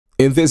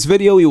In this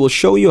video, we will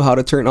show you how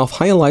to turn off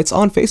highlights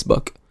on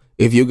Facebook.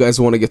 If you guys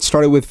want to get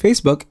started with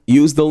Facebook,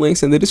 use the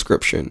links in the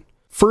description.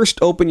 First,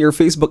 open your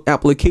Facebook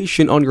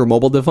application on your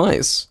mobile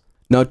device.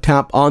 Now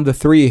tap on the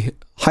three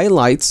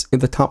highlights in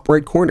the top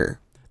right corner.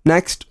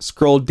 Next,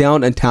 scroll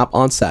down and tap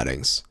on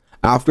Settings.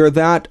 After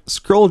that,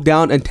 scroll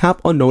down and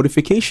tap on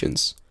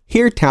Notifications.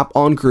 Here, tap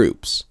on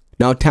Groups.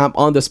 Now tap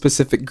on the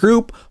specific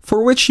group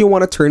for which you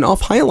want to turn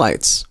off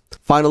highlights.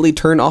 Finally,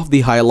 turn off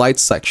the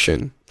Highlights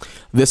section.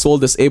 This will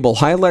disable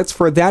highlights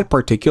for that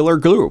particular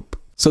group.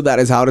 So that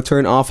is how to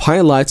turn off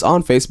highlights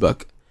on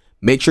Facebook.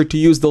 Make sure to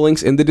use the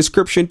links in the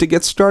description to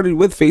get started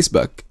with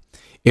Facebook.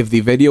 If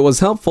the video was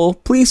helpful,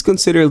 please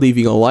consider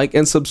leaving a like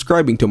and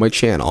subscribing to my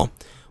channel.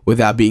 With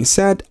that being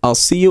said, I'll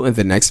see you in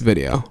the next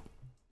video.